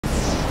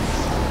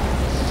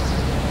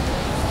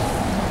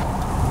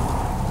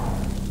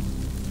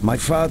My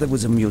father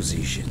was a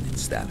musician in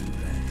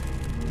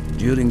Stalingrad.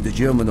 During the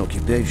German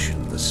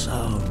occupation, the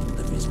sound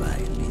of his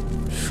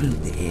violin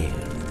filled the air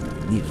with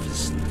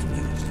magnificent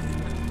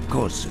music.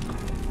 Korsakov,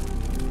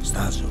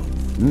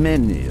 Stasov,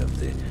 many of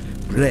the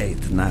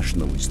great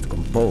nationalist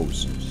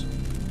composers.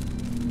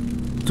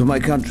 To my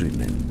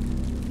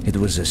countrymen, it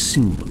was a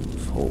symbol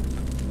of hope.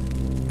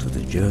 To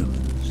the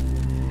Germans,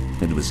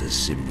 it was a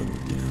symbol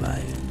of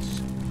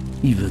defiance.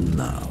 Even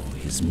now,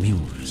 his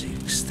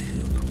music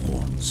still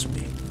haunts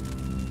me.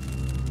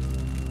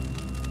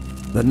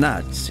 The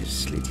Nazis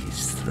slit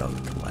his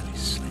throat while he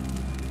slept.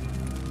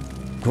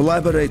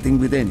 Collaborating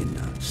with any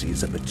Nazi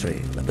is a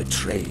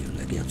betrayal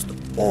against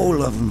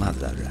all of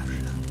Mother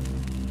Russia.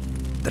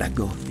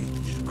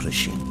 Dragovich,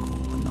 Krashenko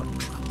were not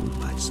troubled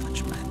by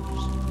such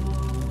matters.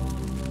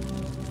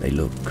 They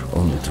look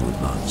only to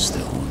advance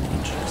their own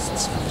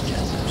interests and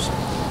agendas.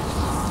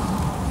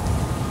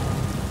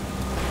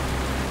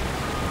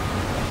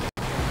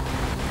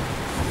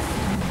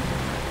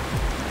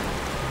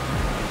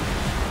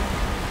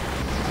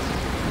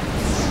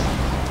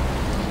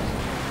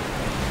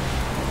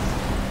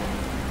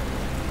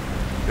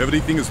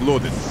 Everything is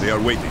loaded. They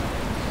are waiting.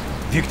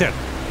 Victor,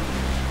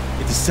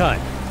 it is time.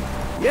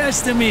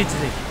 Yes,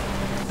 Dmitri.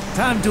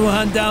 Time to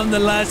hunt down the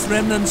last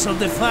remnants of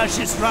the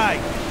fascist Reich.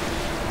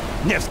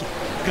 Nevsky,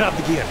 grab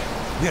the gear.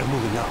 We are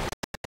moving out.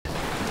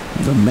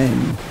 The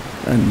men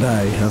and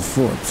I have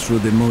fought through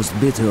the most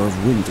bitter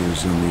of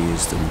winters on the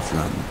Eastern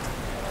Front.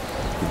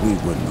 We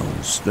were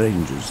no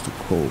strangers to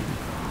cold,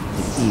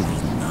 but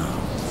even now,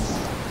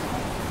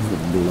 the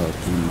blood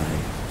in my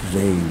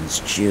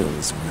veins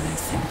chills when I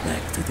think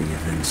back to the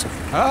events of...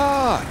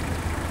 Ah!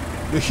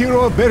 The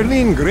hero of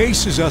Berlin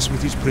graces us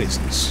with his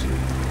presence.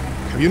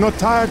 Have you not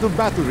tired of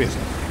battle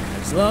rhythm?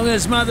 As long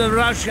as Mother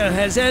Russia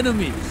has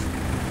enemies,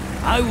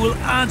 I will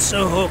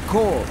answer her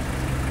call.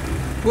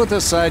 Put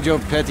aside your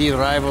petty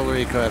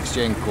rivalry,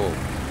 Kravchenko.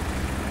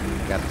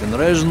 Captain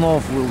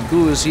Rezhnov will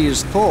do as he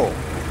is told.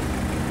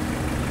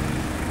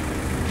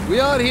 We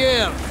are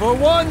here for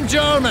one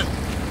German,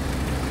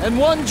 and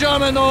one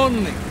German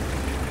only.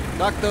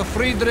 Dr.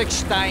 Friedrich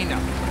Steiner.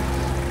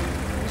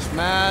 This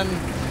man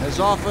has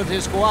offered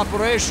his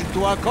cooperation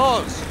to our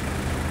cause.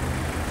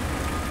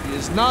 He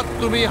is not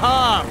to be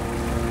harmed.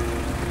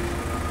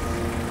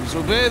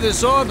 Disobey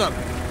this order,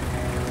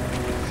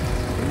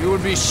 and you will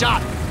be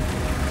shot.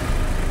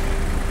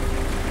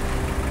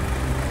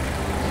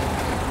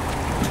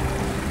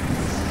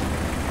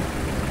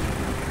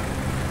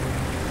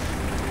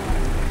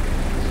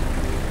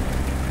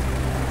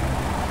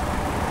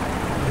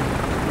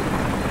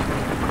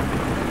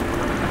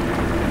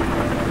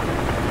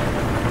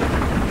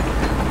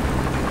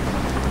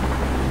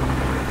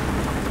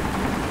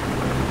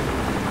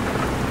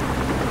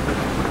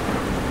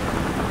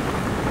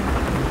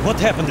 What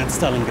happened at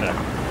Stalingrad,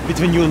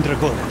 between you and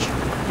Dragovich?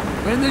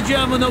 When the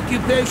German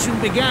occupation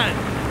began,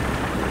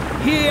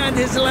 he and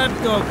his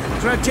lapdog,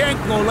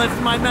 Krachenko,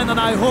 left my men and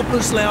I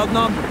hopelessly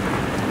outnumbered.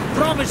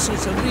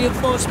 Promises of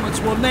reinforcements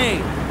were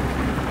made,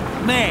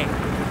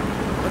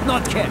 but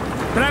not kept.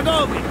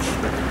 Dragovich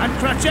and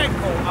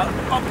Krachenko are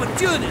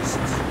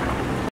opportunists.